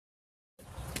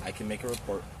I can make a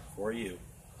report for you.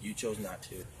 You chose not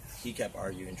to. He kept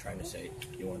arguing, trying to say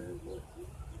he wanted a report.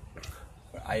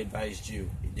 But I advised you.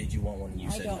 Did you want one? You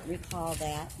said I don't recall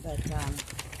that, but...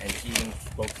 And he even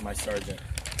spoke to my sergeant,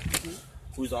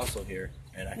 who's also here,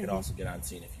 and I could also get on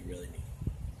scene if you really need.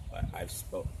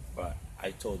 But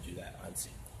I told you that on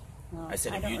scene. Well, I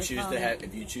said if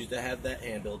you choose to have that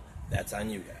handled, that's on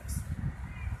you guys.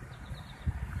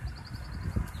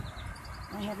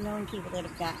 I have known people that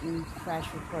have gotten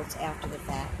crash reports after the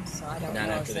fact, so I don't know. Not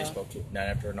after they spoke to, not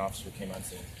after an officer came on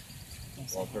scene.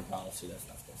 Yes. Well, per policy, that's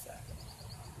not supposed to happen.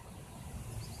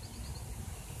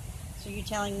 So you're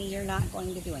telling me you're not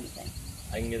going to do anything?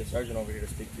 I can get a sergeant over here to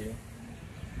speak to you,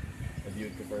 if you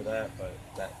would prefer that, but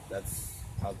that's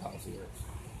how the policy works.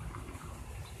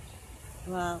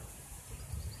 Well...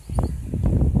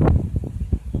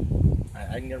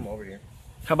 I can get him over here.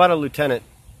 How about a lieutenant?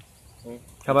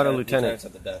 How about a lieutenant? Lieutenant's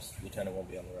at the desk. Lieutenant won't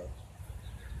be on the road.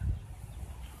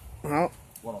 Well,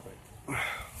 One over.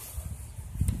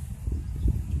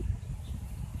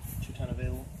 Lieutenant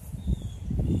available?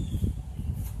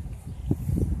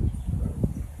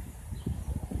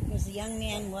 Because the young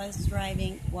man was drunk.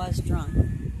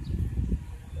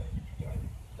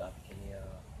 Doc, can you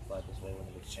slide this way when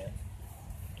he gets a chance?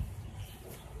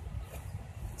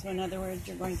 So in other words,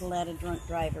 you're going to let a drunk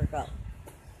driver go?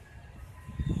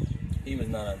 He was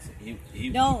not on. He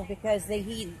No, because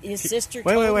his sister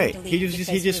told him wait. to He leave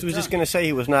was just going to say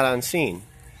he was not on scene,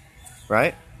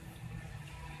 right?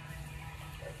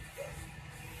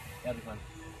 That'd be fine.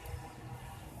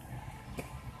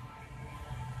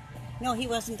 No, he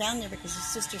wasn't down there because his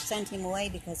sister sent him away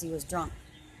because he was drunk.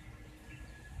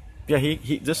 Yeah,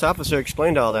 this officer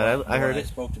explained all that. I heard I it.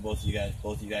 spoke to both of you guys.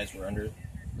 Both of you guys were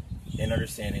in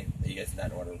understanding that you guys did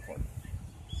not want to report.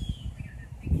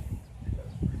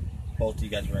 Both of you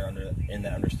guys were in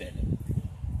that understanding.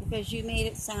 Because you made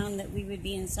it sound that we would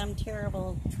be in some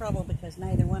terrible trouble because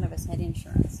neither one of us had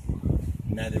insurance.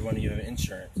 Neither one of you have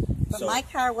insurance. But so, my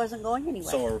car wasn't going anywhere.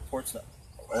 So the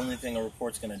only thing a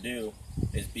report's going to do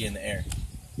is be in the air.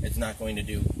 It's not going to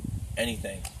do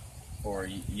anything for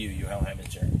you. You don't have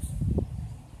insurance.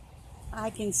 I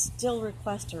can still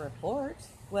request a report.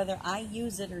 Whether I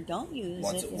use it or don't use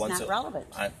it is not relevant.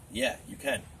 Yeah, you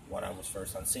can. When I was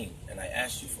first on scene, and I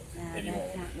asked you for it. If you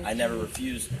want, I never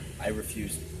refused. I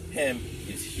refused him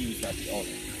because he was not the owner.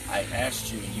 I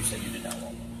asked you, and you said you did not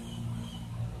want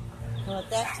one. Well, at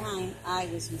that time, I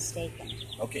was mistaken.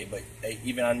 Okay, but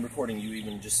even on recording, you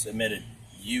even just admitted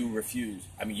you refused.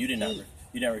 I mean, you did not.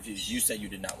 You didn't refuse. You said you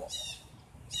did not want one.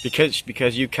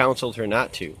 Because you counseled her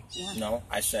not to. Yeah. No,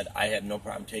 I said I have no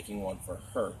problem taking one for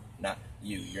her, not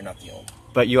you. You're not the owner.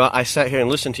 But I sat here and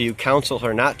listened to you counsel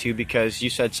her not to because you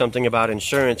said something about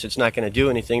insurance. It's not going to do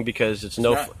anything because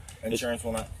insurance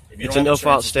will not. It's a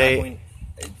no-fault state.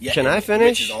 Can I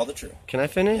finish? Which is all the truth. Can I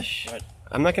finish? Yeah, go ahead.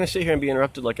 I'm not going to sit here and be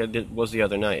interrupted like I was the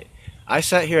other night. I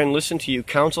sat here and listened to you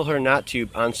counsel her not to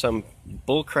on some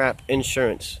bullcrap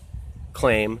insurance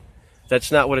claim. That's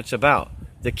not what it's about.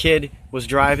 The kid was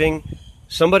driving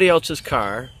somebody else's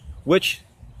car, which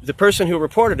the person who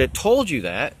reported it told you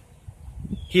that.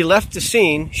 He left the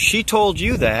scene, she told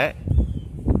you that,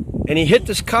 and he hit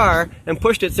this car and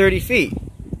pushed it 30 feet.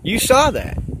 You saw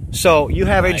that. So you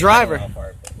have a driver. How far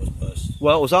it was pushed.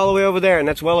 Well, it was all the way over there, and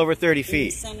that's well over 30 feet. In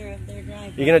the center of their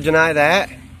driveway. You're going to deny that?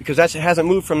 Because it hasn't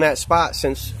moved from that spot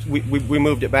since we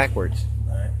moved it backwards.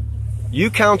 All right.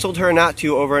 You counseled her not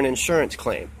to over an insurance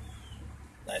claim.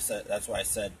 That's why I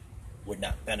said would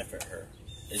not benefit her.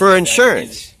 For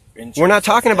insurance. We're not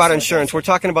talking about insurance. We're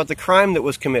talking about the crime that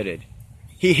was committed.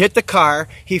 He hit the car.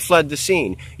 He fled the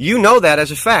scene. You know that as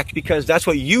a fact because that's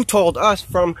what you told us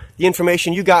from the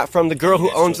information you got from the girl who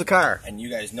owns the car. And you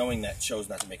guys knowing that chose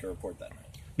not to make a report that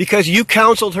night. Because you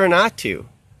counseled her not to.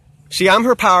 See, I'm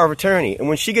her power of attorney. And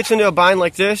when she gets into a bind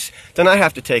like this, then I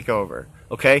have to take over.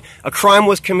 Okay? A crime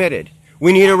was committed.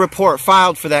 We need a report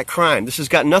filed for that crime. This has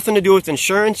got nothing to do with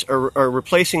insurance or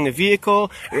replacing the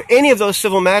vehicle or any of those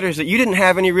civil matters that you didn't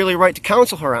have any really right to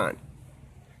counsel her on.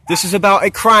 This is about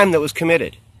a crime that was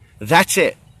committed. That's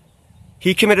it.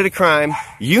 He committed a crime.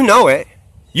 You know it.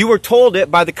 You were told it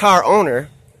by the car owner,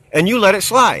 and you let it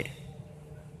slide.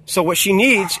 So what she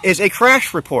needs is a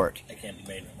crash report. It can't be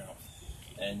made right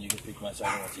now. And you can speak to my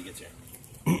sergeant once he gets here.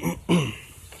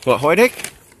 What,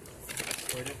 Hoydick?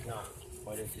 Hoydick? No.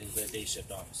 Hoydick is the day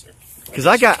shift officer. Because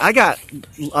I got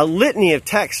a litany of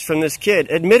texts from this kid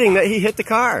admitting that he hit the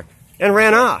car and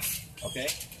ran off. Okay.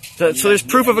 So there's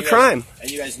proof of a crime.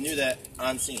 And you guys knew that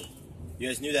on scene. You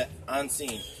guys knew that on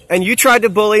scene. And you tried to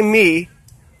bully me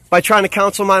by trying to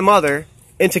counsel my mother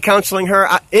into counseling her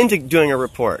into doing a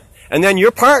report. And then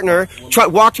your partner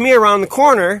walked me around the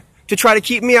corner to try to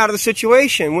keep me out of the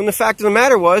situation, when the fact of the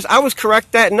matter was I was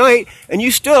correct that night, and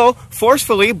you still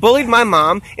forcefully bullied my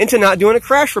mom into not doing a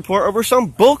crash report over some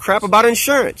bull crap about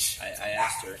insurance. I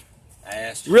asked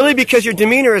her. Really, because your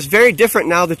demeanor is very different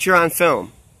now that you're on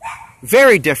film.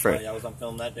 Very different. I was on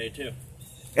film that day too.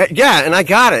 Yeah, and I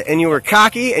got it. And you were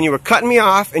cocky, and you were cutting me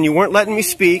off, and you weren't letting me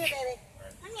speak.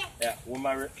 Yeah, when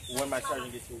my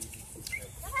sergeant gets here, you can speak.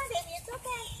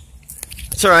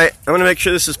 It's all right. I'm going to make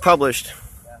sure this is published.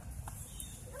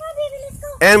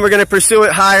 And we're going to pursue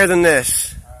it higher than this.